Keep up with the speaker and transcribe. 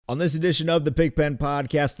On this edition of the Pigpen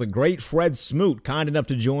Podcast, the great Fred Smoot, kind enough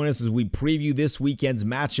to join us as we preview this weekend's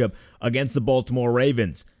matchup against the Baltimore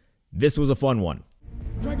Ravens. This was a fun one.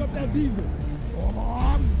 Drag up that diesel.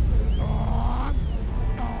 Sean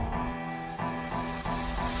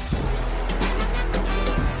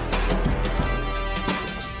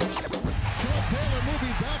Taylor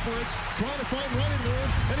moving backwards, trying to find running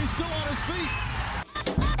room, and he's still on his feet.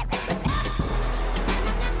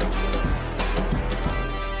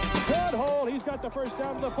 He's got the first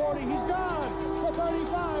down to the 40. He's gone. The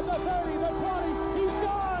 35, the 30, the 20. He's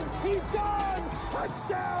gone. He's gone.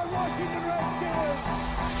 Touchdown, Washington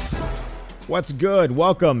Redskins. What's good?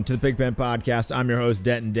 Welcome to the Pigpen Podcast. I'm your host,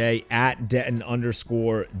 Denton Day, at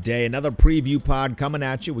Denton_Day. Another preview pod coming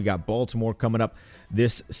at you. We got Baltimore coming up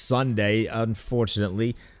this Sunday,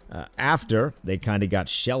 unfortunately. After they kind of got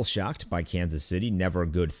shell-shocked by Kansas City. Never a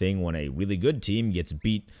good thing when a really good team gets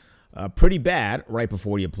beat pretty bad right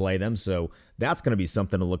before you play them, so that's going to be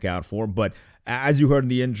something to look out for. But as you heard in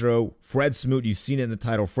the intro, Fred Smoot, you've seen it in the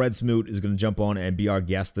title, Fred Smoot is going to jump on and be our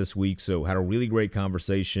guest this week, so had a really great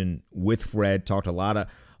conversation with Fred, talked a lot of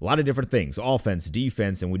different things, offense,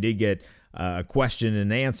 defense, and we did get a question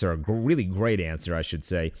and answer, a really great answer, I should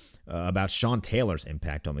say, about Sean Taylor's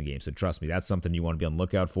impact on the game. So trust me, that's something you want to be on the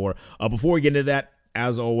lookout for. Before we get into that,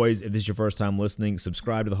 as always, if this is your first time listening,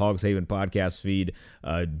 subscribe to the Hogs Haven podcast feed.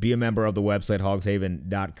 Be a member of the website,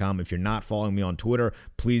 hogshaven.com. If you're not following me on Twitter,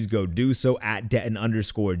 please go do so at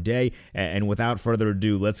Denton_Day. And without further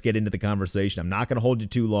ado, let's get into the conversation. I'm not going to hold you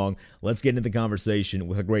too long. Let's get into the conversation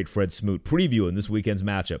with a great Fred Smoot previewing this weekend's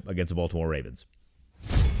matchup against the Baltimore Ravens.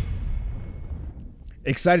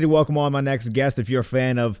 Excited to welcome on my next guest. If you're a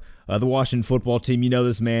fan of the Washington football team, you know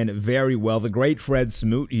this man very well. The great Fred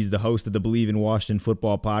Smoot. He's the host of the Believe in Washington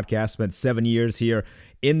Football podcast. Spent 7 years here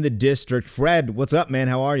in the district. Fred, what's up, man?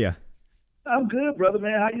 How are you? I'm good, brother,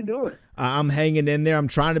 man. How you doing? I'm hanging in there. I'm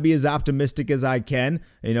trying to be as optimistic as I can.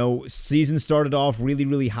 You know, season started off really,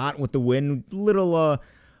 really hot with the win. Little,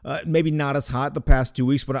 maybe not as hot the past 2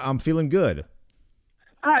 weeks, but I'm feeling good.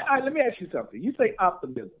 All right, let me ask you something. You say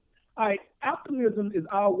optimism. All right, optimism is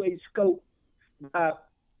always scoped.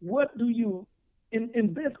 What do you,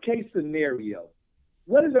 in this case scenario,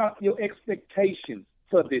 what is your expectations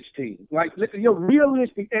for this team? Like, your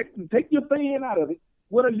realistic, take your fan out of it.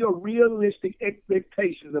 What are your realistic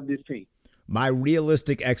expectations of this team? My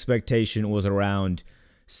realistic expectation was around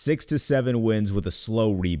 6 to 7 wins with a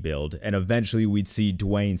slow rebuild, and eventually we'd see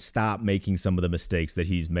Dwayne stop making some of the mistakes that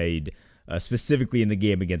he's made, specifically in the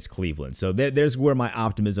game against Cleveland. So there's where my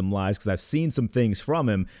optimism lies, because I've seen some things from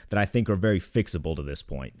him that I think are very fixable to this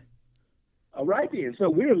point. All right, then. So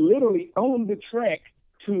we're literally on the track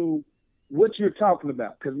to what you're talking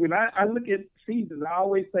about. Because when I look at seasons, I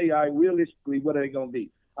always say, all right, realistically, what are they going to be?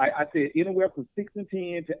 I said anywhere from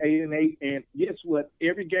 6-10 to 8-8, and guess what?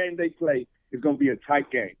 Every game they play is going to be a tight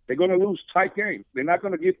game. They're going to lose tight games. They're not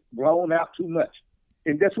going to get blown out too much.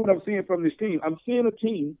 And that's what I'm seeing from this team. I'm seeing a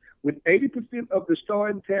team with 80% of the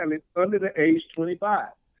starting talent under the age 25.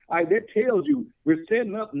 That tells you we're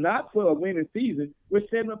setting up not for a winning season. We're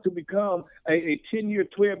setting up to become a 10-year,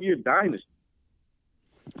 12-year dynasty.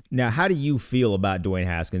 Now, how do you feel about Dwayne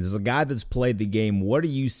Haskins? As a guy that's played the game, what are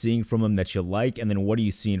you seeing from him that you like? And then what are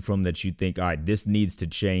you seeing from him that you think, all right, this needs to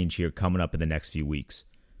change here coming up in the next few weeks?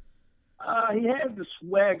 He has the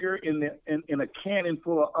swagger in a cannon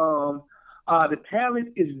for the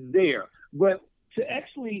talent is there, but to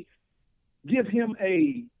actually give him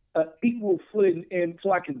a equal footing and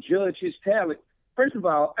so I can judge his talent, first of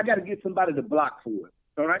all, I got to get somebody to block for it.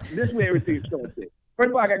 All right, this is where everything starts. First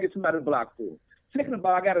of all, I got to get somebody to block for it. Second of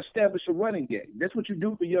all, I got to establish a running game. That's what you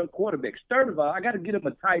do for young quarterbacks. Third of all, I got to get him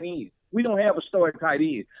a tight end. We don't have a starting tight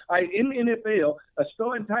end. In the NFL, a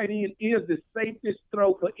starting tight end is the safest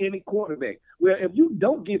throw for any quarterback. Well, if you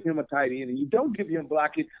don't give him a tight end and you don't give him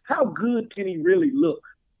blocking, how good can he really look?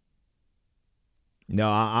 No,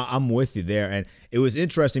 I'm with you there. And it was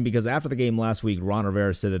interesting because after the game last week, Ron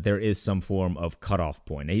Rivera said that there is some form of cutoff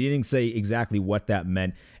point. He didn't say exactly what that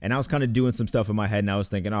meant. And I was kind of doing some stuff in my head, and I was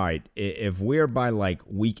thinking, all right, if we're by like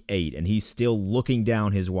week 8 and he's still looking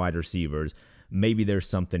down his wide receivers, maybe there's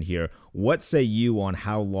something here. What say you on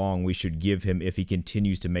how long we should give him if he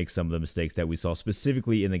continues to make some of the mistakes that we saw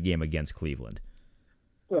specifically in the game against Cleveland?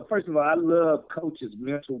 Well, first of all, I love Coach's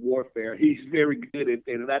mental warfare. He's very good at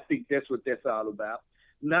that, and I think that's what that's all about.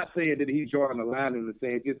 Not saying that he's drawing a line in the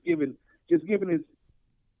sand, just giving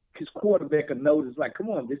his quarterback a notice, like, come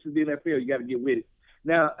on, this is the NFL, you got to get with it.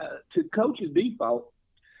 Now, to Coach's default,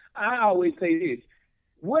 I always say this.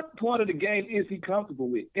 What part of the game is he comfortable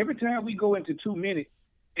with? Every time we go into 2 minutes,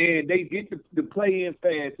 and they get the play in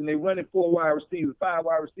fast, and they running 4 wide receivers, 5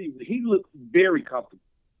 wide receivers. He looks very comfortable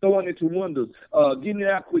throwing into windows, getting it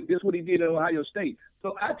out quick. That's what he did at Ohio State.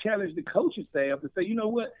 So I challenge the coaching staff to say, you know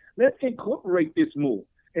what, let's incorporate this more.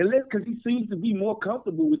 And because he seems to be more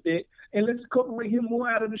comfortable with that, and let's incorporate him more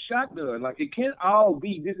out of the shotgun. Like, it can't all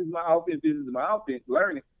be, this is my offense, this is my offense,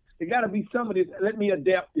 learning. It got to be some of this, let me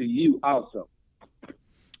adapt to you also.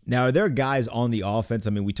 Now, are there guys on the offense? I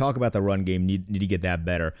mean, we talk about the run game, need to get that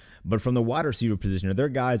better. But from the wide receiver position, are there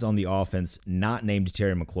guys on the offense not named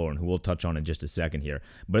Terry McLaurin, who we'll touch on in just a second here?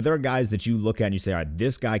 But are there guys that you look at and you say, all right,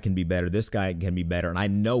 this guy can be better, this guy can be better, and I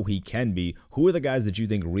know he can be. Who are the guys that you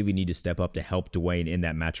think really need to step up to help Dwayne in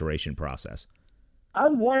that maturation process?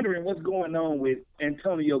 I'm wondering what's going on with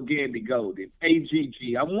Antonio Gandy Golden,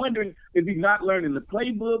 AGG. I'm wondering if he's not learning the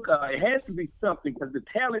playbook. It has to be something because the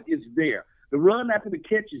talent is there. The run after the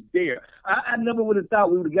catch is there. I never would have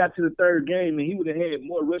thought we would have got to the third game and he would have had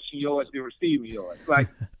more rushing yards than receiving yards. Like,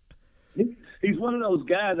 he's one of those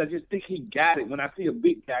guys, I just think he got it when I see a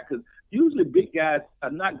big guy, because usually big guys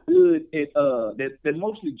are not good at they're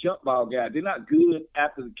mostly jump ball guys. They're not good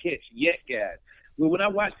after the catch yet guys. Well, when I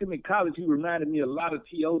watched him in college, he reminded me a lot of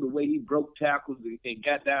T.O., the way he broke tackles and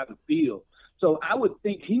got down the field. So I would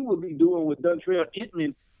think he would be doing what Dontrell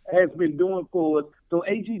Inman has been doing for us. So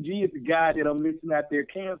AGG is the guy that I'm missing out there.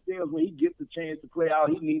 Cam Sims, when he gets a chance to play, all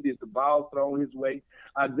he needs is the ball thrown his way.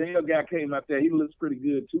 Isaiah guy came out there. He looks pretty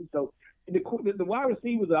good, too. So the wide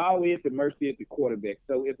receivers are always at the mercy of the quarterback.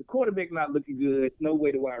 So if the quarterback not looking good, no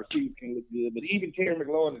way the wide receivers can look good. But even Terry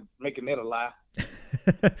McLaurin is making that a lie.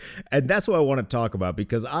 And that's what I want to talk about,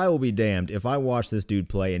 because I will be damned if I watch this dude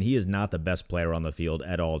play and he is not the best player on the field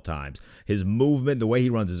at all times. His movement, the way he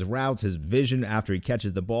runs his routes, his vision after he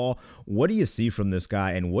catches the ball. What do you see from this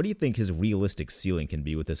guy, and what do you think his realistic ceiling can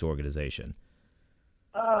be with this organization?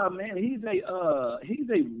 Man, he's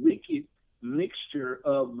a wicked mixture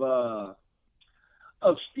of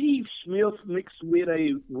Steve Smith mixed with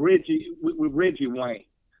Reggie Wayne.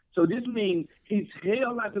 So this means he's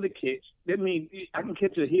held out to the catch. That means I can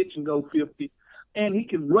catch a hitch and go 50, and he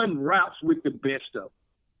can run routes with the best of them.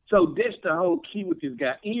 So that's the whole key with this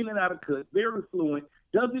guy. In and out of cuts, very fluent,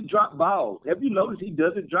 doesn't drop balls. Have you noticed he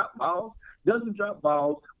doesn't drop balls? Doesn't drop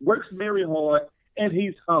balls, works very hard, and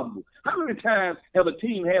he's humble. How many times have a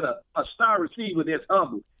team had a star receiver that's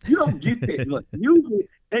humble? You don't get that much. Usually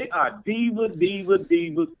they are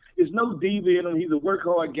divas. There's no diva in him. He's a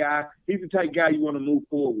work-hard guy. He's the type of guy you want to move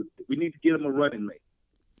forward with. We need to get him a running mate.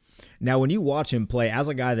 Now, when you watch him play, as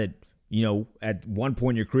a guy that, you know, at one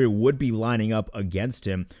point in your career would be lining up against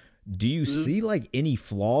him, do you see, like, any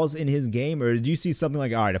flaws in his game? Or do you see something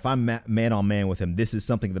like, all right, if I'm man-on-man with him, this is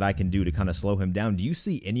something that I can do to kind of slow him down? Do you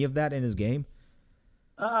see any of that in his game?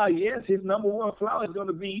 Yes, his number one flaw is going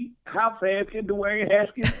to be how fast can Dwayne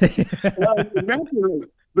Haskins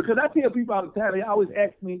because I tell people all the time, they always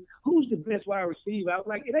ask me, who's the best wide receiver? I was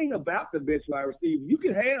like, it ain't about the best wide receiver. You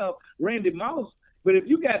can have Randy Moss, but if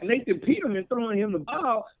you got Nathan Peterman throwing him the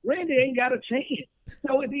ball, Randy ain't got a chance.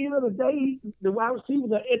 So at the end of the day, the wide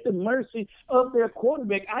receivers are at the mercy of their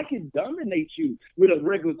quarterback. I can dominate you with a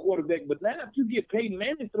regular quarterback, but now if you get Peyton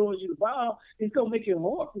Manning throwing you the ball, it's going to make it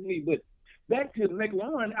hard for me. But back to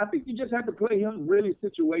McLaurin, I think you just have to play him really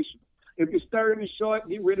situational. If it's third and short,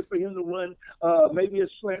 get ready for him to run maybe a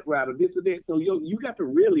slant route or this or that. So you got to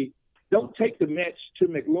really don't take the match to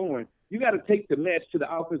McLaurin. You got to take the match to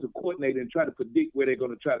the offensive coordinator and try to predict where they're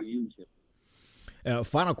going to try to use him.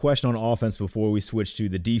 Final question on offense before we switch to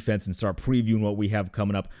the defense and start previewing what we have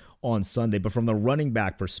coming up on Sunday. But from the running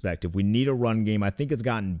back perspective, we need a run game. I think it's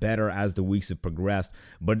gotten better as the weeks have progressed.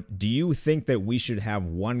 But do you think that we should have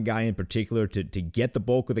one guy in particular to get the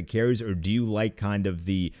bulk of the carries, or do you like kind of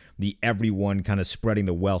the everyone kind of spreading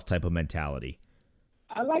the wealth type of mentality?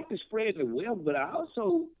 I like to spread the wealth, but I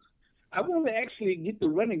want to actually get the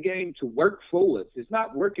running game to work for us. It's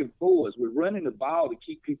not working for us. We're running the ball to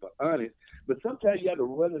keep people honest, but sometimes you have to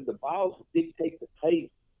run the ball to dictate the pace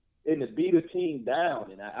and to beat a team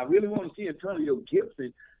down. And I really want to see Antonio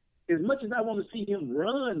Gibson. As much as I want to see him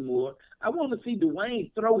run more, I want to see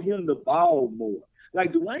Dwayne throw him the ball more.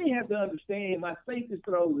 Like, Dwayne has to understand my safest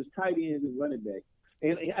throws is tight ends and running back.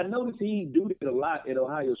 And I noticed he do it a lot at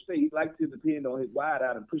Ohio State. He likes to depend on his wide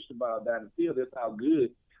out and push the ball down the field. That's all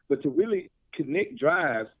good. But to really connect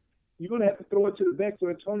drives, you're going to have to throw it to the back. So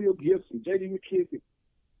Antonio Gibson, J.D. McKissick,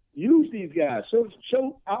 use these guys.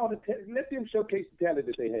 Show all let them showcase the talent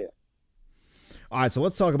that they have. All right, so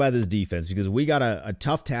let's talk about this defense because we got a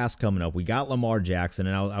tough task coming up. We got Lamar Jackson,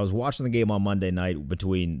 and I was watching the game on Monday night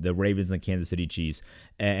between the Ravens and the Kansas City Chiefs.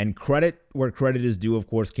 And credit where credit is due, of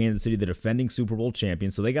course, Kansas City, the defending Super Bowl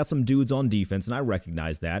champion. So they got some dudes on defense, and I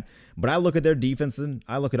recognize that. But I look at their defense, and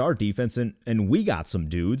I look at our defense, and we got some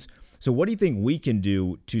dudes. So what do you think we can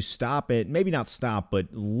do to stop it, maybe not stop,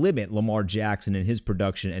 but limit Lamar Jackson and his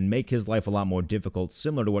production and make his life a lot more difficult,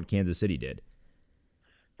 similar to what Kansas City did?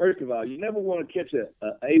 First of all, you never want to catch a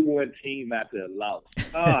A1 team after a loss.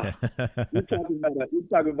 We're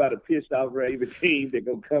talking about a pissed off Raven team that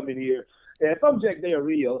gonna come in here. And if I'm Jack Del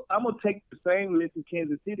Rio, I'm gonna take the same list as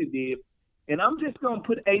Kansas City did, and I'm just gonna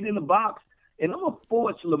put 8 in the box, and I'm gonna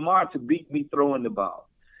force Lamar to beat me throwing the ball,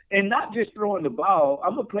 and not just throwing the ball.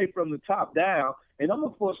 I'm gonna play from the top down, and I'm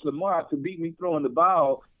gonna force Lamar to beat me throwing the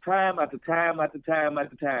ball time after time after time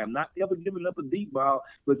after time, not ever giving up a deep ball,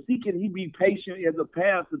 but can he be patient as a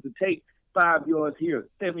passer to take 5 yards here,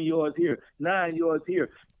 7 yards here, 9 yards here,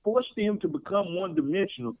 force them to become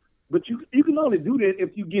one-dimensional. But you can only do that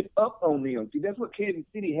if you get up on them. See, that's what Kansas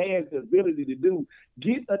City has the ability to do.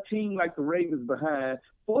 Get a team like the Ravens behind,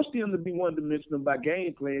 force them to be one-dimensional by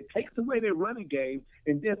game plan, takes away their running game,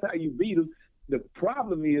 and that's how you beat them. The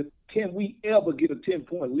problem is, can we ever get a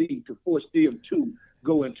 10-point lead to force them to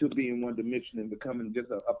go into being one-dimensional and becoming just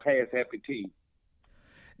a pass-happy team?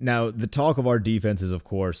 Now, the talk of our defense is, of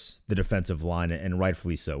course, the defensive line, and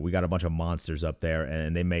rightfully so. We got a bunch of monsters up there,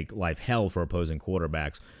 and they make life hell for opposing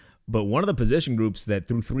quarterbacks. But one of the position groups that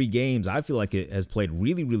through 3 games, I feel like it has played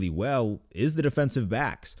really, really well is the defensive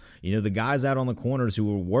backs. You know, the guys out on the corners who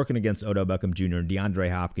were working against Odell Beckham Jr. and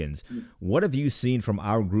DeAndre Hopkins. What have you seen from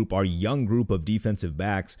our group, our young group of defensive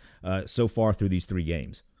backs so far through these 3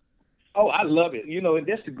 games? Oh, I love it. You know, and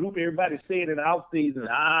that's the group everybody said in the offseason,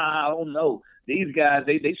 I don't know. These guys,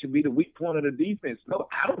 they should be the weak point of the defense. No,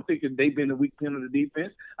 I don't think that they've been the weak point of the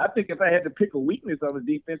defense. I think if I had to pick a weakness on the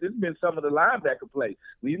defense, it's been some of the linebacker play.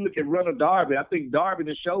 When you look at Runner Darby, I think Darby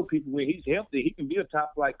has showed people when he's healthy, he can be a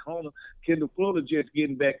top-flight corner. Kendall Fuller just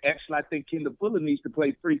getting back. Actually, I think Kendall Fuller needs to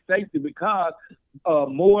play free safety because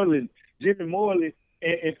Moreland, Jimmy Moreland,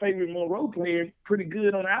 and Fabian Monroe playing pretty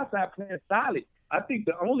good on the outside, playing solid. I think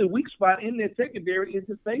the only weak spot in their secondary is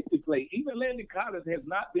the safety play. Even Landon Collins has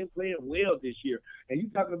not been playing well this year. And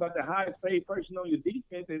you're talking about the highest paid person on your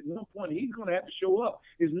defense. At one point, he's going to have to show up.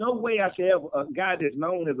 There's no way I should have a guy that's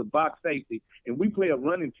known as a box safety, and we play a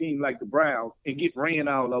running team like the Browns and get ran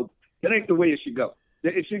all over. That ain't the way it should go.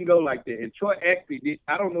 It shouldn't go like that. And Troy Apke,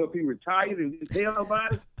 I don't know if he retired and didn't tell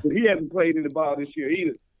nobody, but he hasn't played any ball this year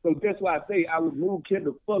either. So that's why I say I would move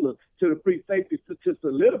Kendall Fuller to the free safety to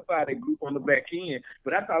solidify that group on the back end.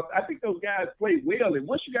 But I think those guys play well. And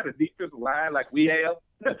once you got a defensive line like we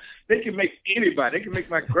have, they can make anybody. They can make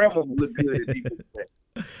my grandma look good at defensive line.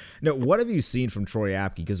 Now, what have you seen from Troy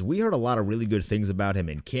Apke? Because we heard a lot of really good things about him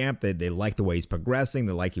in camp. They like the way he's progressing.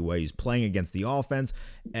 They like the way he's playing against the offense.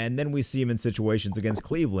 And then we see him in situations against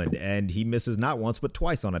Cleveland, and he misses not once but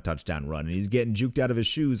twice on a touchdown run. And he's getting juked out of his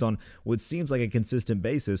shoes on what seems like a consistent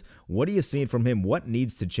basis. What are you seeing from him? What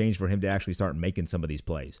needs to change for him to actually start making some of these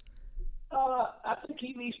plays? I think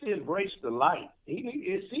he needs to embrace the light.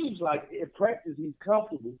 It seems like in practice he's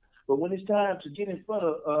comfortable, but when it's time to get in front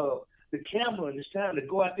of the camera and it's time to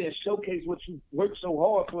go out there and showcase what you worked so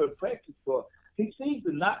hard for in practice for, he seems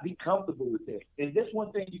to not be comfortable with that. And that's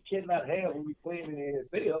one thing you cannot have when we play in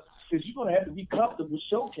the NFL is you're going to have to be comfortable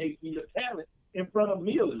showcasing your talent in front of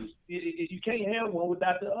millions. You can't have one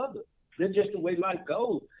without the other. That's just the way life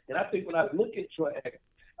goes. And I think when I look at Troy,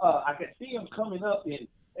 I can see him coming up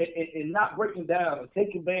and not breaking down and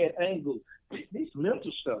taking bad angles. This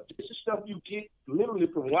mental stuff. This is stuff you get literally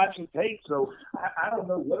from watching tape. So I don't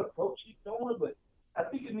know what approach he's doing, but I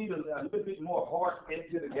think it needs a little bit more heart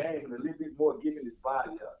into the game and a little bit more giving his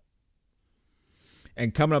body up.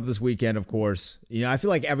 And coming up this weekend, of course, you know, I feel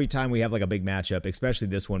like every time we have like a big matchup, especially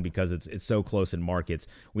this one because it's so close in markets,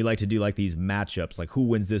 we like to do like these matchups, like who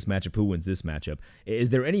wins this matchup, who wins this matchup. Is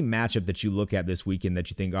there any matchup that you look at this weekend that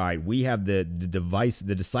you think, all right, we have the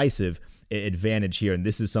decisive advantage here, and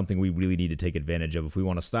this is something we really need to take advantage of if we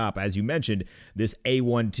want to stop, as you mentioned, this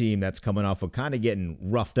A1 team that's coming off of kind of getting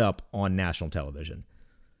roughed up on national television?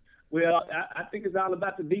 Well, I think it's all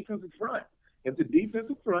about the defensive front. If the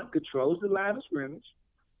defensive front controls the line of scrimmage,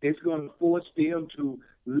 it's going to force them to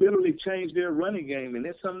literally change their running game, and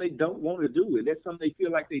that's something they don't want to do. And that's something they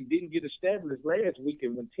feel like they didn't get established last week.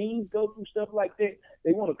 And when teams go through stuff like that,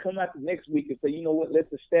 they want to come out the next week and say, you know what,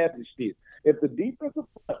 let's establish this. If the defensive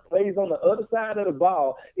front plays on the other side of the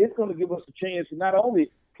ball, it's going to give us a chance to not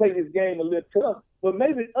only play this game a little tough, but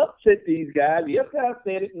maybe upset these guys. Yes, I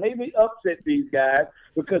said it. Maybe upset these guys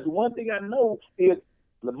because one thing I know is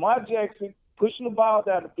Lamar Jackson pushing the ball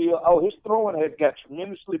down the field. Oh, his throwing has got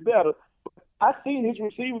tremendously better. I seen his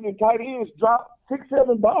receivers and tight ends drop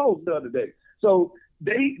 6-7 balls the other day. So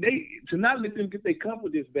they to not let them get their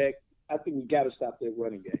confidence back, I think we got to stop their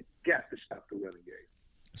running game. Got to stop the running game.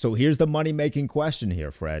 So here's the money-making question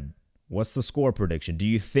here, Fred. What's the score prediction? Do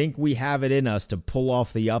you think we have it in us to pull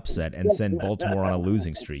off the upset and send Baltimore on a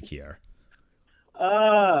losing streak here?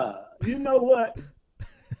 You know what?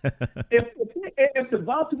 if the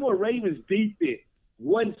Baltimore Ravens defense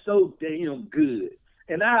wasn't so damn good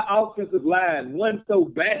and our offensive line wasn't so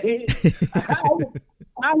bad,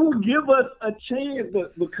 I would give us a chance.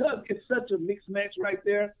 But because it's such a mixed match right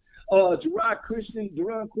there, Duron Christian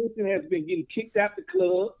has been getting kicked out the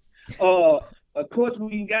club. Of course,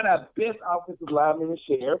 we got our best offensive lineman in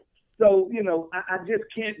Sheriff. So, you know, I just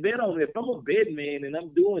can't bet on it. If I'm a bet man and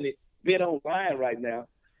I'm doing it, bet online right now,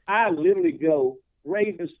 I literally go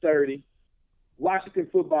Ravens 30, Washington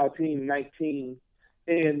football team 19.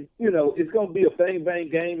 And, you know, it's going to be a bang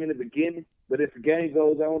game in the beginning. But if the game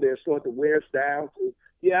goes on, they'll start to wear us down. So,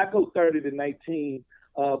 yeah, I go 30-19,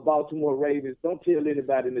 Baltimore Ravens. Don't tell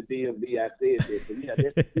anybody in the DMV I said that. But, yeah,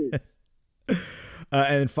 that's it.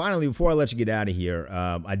 And finally, before I let you get out of here,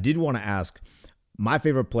 I did want to ask, my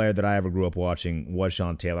favorite player that I ever grew up watching was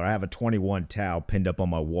Sean Taylor. I have a 21 towel pinned up on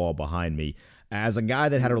my wall behind me. As a guy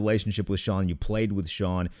that had a relationship with Sean, you played with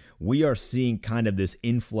Sean, we are seeing kind of this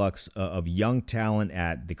influx of young talent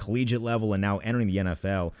at the collegiate level and now entering the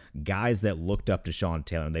NFL, guys that looked up to Sean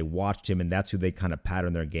Taylor and they watched him and that's who they kind of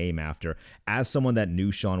patterned their game after. As someone that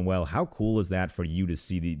knew Sean well, how cool is that for you to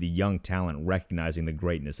see the young talent recognizing the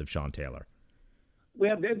greatness of Sean Taylor?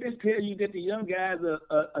 Well, they just tell you that the young guys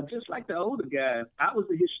are just like the older guys. I was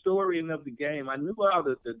a historian of the game. I knew all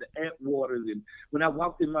the Atwaters, and when I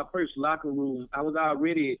walked in my first locker room, I was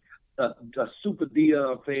already a super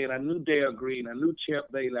Dion fan. I knew Darryl Green. I knew Champ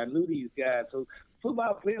Bailey. I knew these guys. So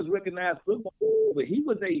football players recognize football, but he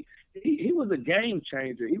was a game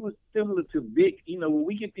changer. He was similar to Vic. You know, when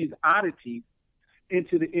we get these oddities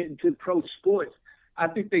into pro sports, I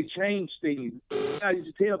think they changed things. I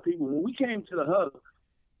used to tell people when we came to the huddle,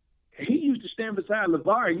 he used to stand beside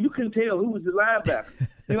LeVar, and you couldn't tell who was the linebacker.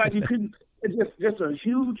 Like you couldn't. It's just a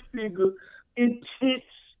huge figure, intense,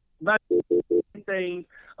 like thing.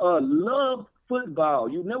 Loved football.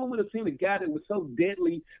 You never would have seen a guy that was so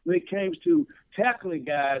deadly when it came to tackling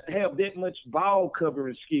guys, have that much ball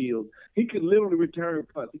covering skills. He could literally return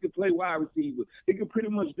punts. He could play wide receiver. He could pretty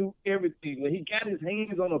much do everything. When he got his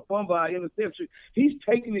hands on a fumble or interception, he's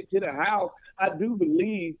taking it to the house. I do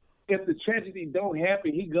believe if the tragedy don't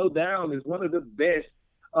happen, he go down as one of the best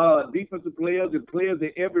defensive players and players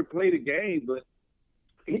that ever played a game. But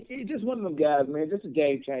he's just one of them guys, man, just a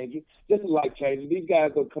game changer, just a life changer. These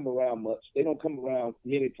guys don't come around much. They don't come around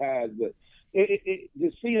many times, but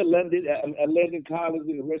just seeing Landon Collins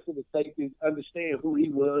and the rest of the safeties understand who he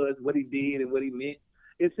was, what he did, and what he meant,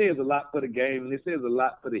 it says a lot for the game, and it says a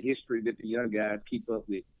lot for the history that the young guys keep up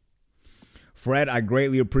with. Fred, I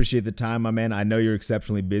greatly appreciate the time, my man. I know you're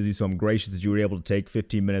exceptionally busy, so I'm gracious that you were able to take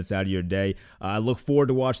 15 minutes out of your day. I look forward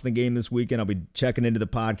to watching the game this weekend. I'll be checking into the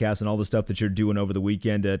podcast and all the stuff that you're doing over the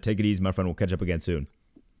weekend. Take it easy, my friend. We'll catch up again soon.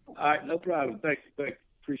 All right, no problem. Thanks.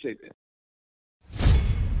 Appreciate that.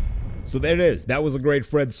 So there it is. That was a great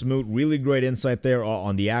Fred Smoot. Really great insight there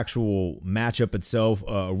on the actual matchup itself.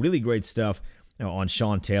 Really great stuff on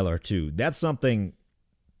Sean Taylor, too. That's something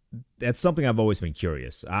I've always been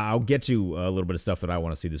curious. I'll get to a little bit of stuff that I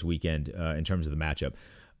want to see this weekend in terms of the matchup.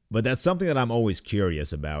 But that's something that I'm always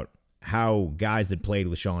curious about, how guys that played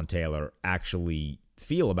with Sean Taylor actually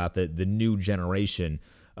feel about the new generation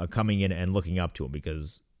coming in and looking up to him.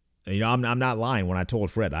 Because, you know, I'm not lying when I told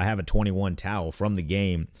Fred I have a 21 towel from the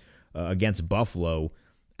game against Buffalo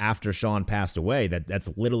after Sean passed away.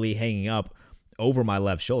 That's literally hanging up over my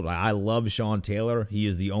left shoulder. I love Sean Taylor. He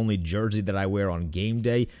is the only jersey that I wear on game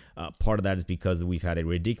day. Part of that is because we've had a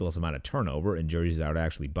ridiculous amount of turnover in jerseys I would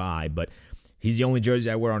actually buy, but he's the only jersey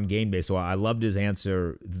I wear on game day, so I loved his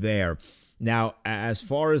answer there. Now, as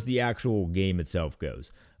far as the actual game itself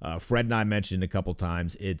goes, Fred and I mentioned a couple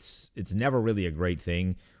times, it's never really a great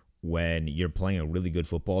thing when you're playing a really good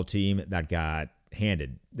football team that got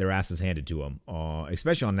their asses handed to them,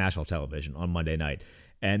 especially on national television on Monday night.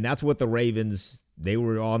 And that's what the Ravens, they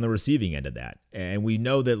were on the receiving end of that. And we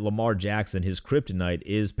know that Lamar Jackson, his kryptonite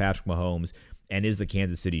is Patrick Mahomes and is the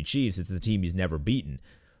Kansas City Chiefs. It's the team he's never beaten.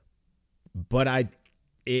 But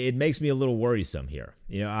it makes me a little worrisome here.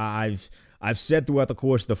 You know, I've said throughout the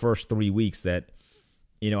course of the first 3 weeks that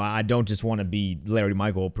I don't just want to be Larry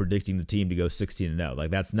Michael predicting the team to go 16-0.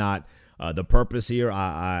 Like, that's not the purpose here.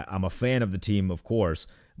 I'm a fan of the team, of course,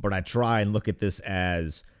 but I try and look at this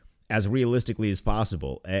as realistically as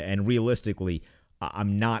possible. And realistically,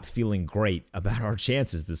 I'm not feeling great about our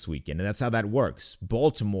chances this weekend, and that's how that works.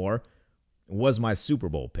 Baltimore was my Super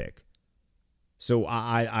Bowl pick. So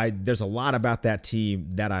there's a lot about that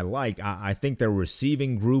team that I like. I think their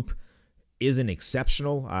receiving group isn't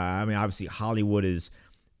exceptional. I mean, obviously Hollywood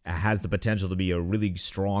has the potential to be a really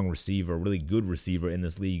strong receiver, a really good receiver in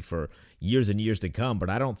this league for years and years to come, but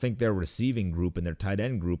I don't think their receiving group and their tight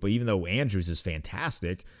end group, even though Andrews is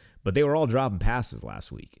fantastic, but they were all dropping passes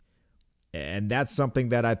last week. And that's something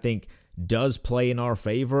that I think does play in our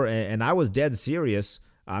favor, and I was dead serious.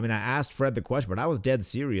 I mean, I asked Fred the question, but I was dead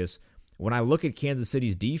serious. When I look at Kansas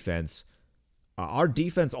City's defense, our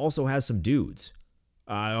defense also has some dudes.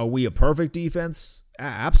 Are we a perfect defense?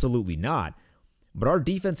 Absolutely not. But our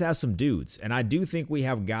defense has some dudes, and I do think we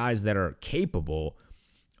have guys that are capable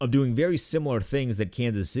of doing very similar things that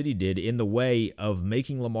Kansas City did in the way of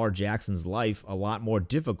making Lamar Jackson's life a lot more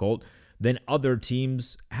difficult than other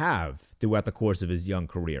teams have throughout the course of his young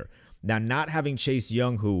career. Now, not having Chase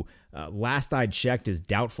Young, who last I checked is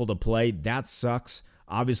doubtful to play, that sucks.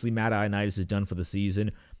 Obviously, Matt Ioannidis is done for the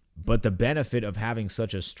season, but the benefit of having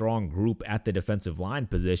such a strong group at the defensive line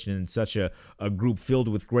position and such a group filled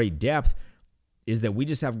with great depth is that we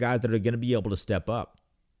just have guys that are going to be able to step up.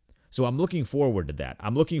 So I'm looking forward to that.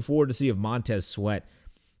 I'm looking forward to see if Montez Sweat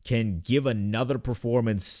can give another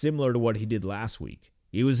performance similar to what he did last week.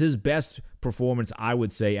 It was his best performance, I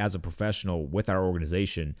would say, as a professional with our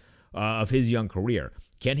organization of his young career.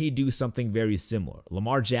 Can he do something very similar?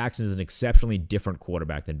 Lamar Jackson is an exceptionally different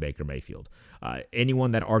quarterback than Baker Mayfield.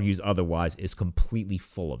 Anyone that argues otherwise is completely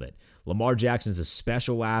full of it. Lamar Jackson is a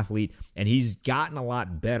special athlete, and he's gotten a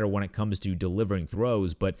lot better when it comes to delivering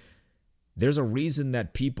throws, but there's a reason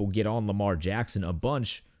that people get on Lamar Jackson a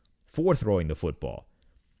bunch for throwing the football.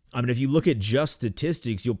 I mean, if you look at just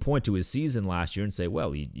statistics, you'll point to his season last year and say,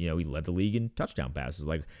 well, he led the league in touchdown passes.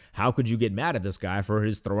 Like, how could you get mad at this guy for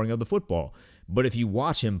his throwing of the football? But if you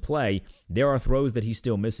watch him play, there are throws that he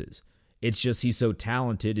still misses. It's just he's so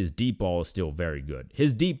talented. His deep ball is still very good.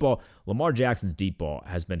 His deep ball, Lamar Jackson's deep ball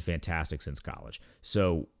has been fantastic since college.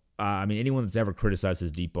 So, anyone that's ever criticized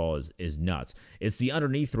his deep ball is nuts. It's the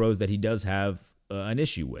underneath throws that he does have an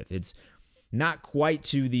issue with. It's not quite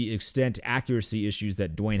to the extent accuracy issues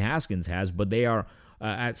that Dwayne Haskins has, but they are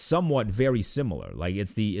at somewhat very similar. Like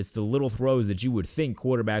it's the little throws that you would think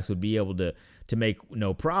quarterbacks would be able to make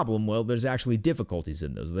no problem. Well, there's actually difficulties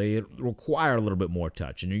in those. They require a little bit more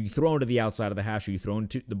touch. And are you throwing to the outside of the hash? Are you throwing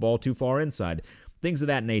the ball too far inside? Things of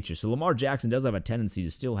that nature. So Lamar Jackson does have a tendency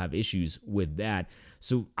to still have issues with that.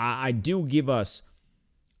 So I do give us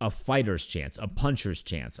a fighter's chance, a puncher's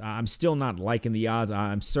chance. I'm still not liking the odds.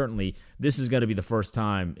 This is going to be the first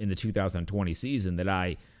time in the 2020 season that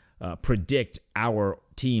I predict our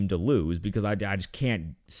team to lose because I just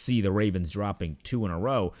can't see the Ravens dropping 2 in a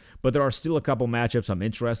row. But there are still a couple matchups I'm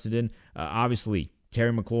interested in. Obviously,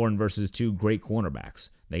 Terry McLaurin versus 2 great cornerbacks.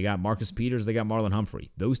 They got Marcus Peters, they got Marlon Humphrey.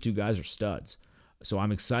 Those 2 guys are studs. So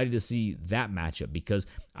I'm excited to see that matchup because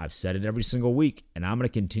I've said it every single week, and I'm going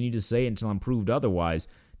to continue to say it until I'm proved otherwise.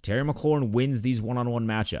 Terry McLaurin wins these one-on-one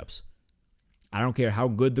matchups. I don't care how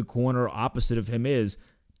good the corner opposite of him is.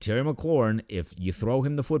 Terry McLaurin, if you throw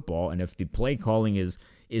him the football and if the play calling is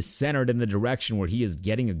centered in the direction where he is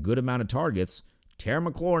getting a good amount of targets, Terry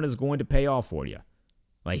McLaurin is going to pay off for you.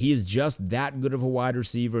 Like, he is just that good of a wide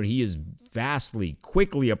receiver. He is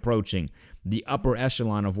quickly approaching the upper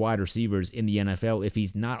echelon of wide receivers in the NFL if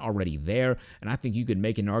he's not already there. And I think you could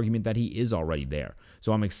make an argument that he is already there.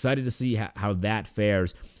 So I'm excited to see how that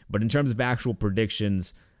fares. But in terms of actual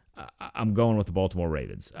predictions, I'm going with the Baltimore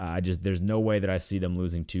Ravens. There's no way that I see them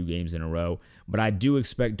losing 2 games in a row. But I do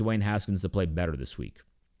expect Dwayne Haskins to play better this week.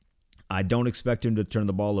 I don't expect him to turn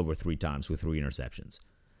the ball over 3 times with 3 interceptions.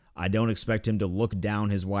 I don't expect him to look down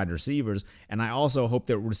his wide receivers, and I also hope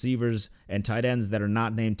that receivers and tight ends that are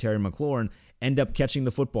not named Terry McLaurin end up catching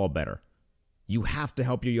the football better. You have to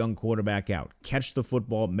help your young quarterback out. Catch the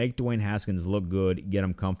football, make Dwayne Haskins look good, get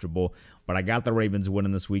him comfortable. But I got the Ravens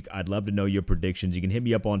winning this week. I'd love to know your predictions. You can hit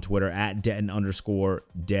me up on Twitter at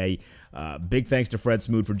Denton_day. Big thanks to Fred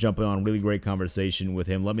Smoot for jumping on. Really great conversation with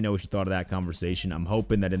him. Let me know what you thought of that conversation. I'm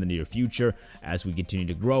hoping that in the near future, as we continue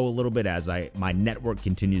to grow a little bit, as my network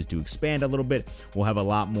continues to expand a little bit, we'll have a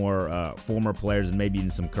lot more former players and maybe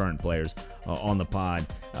even some current players on the pod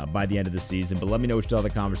by the end of the season. But let me know what you thought of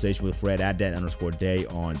the conversation with Fred at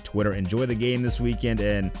Denton_day on Twitter. Enjoy the game this weekend,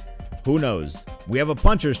 and who knows? We have a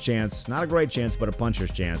puncher's chance. Not a great chance, but a puncher's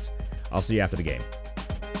chance. I'll see you after the game.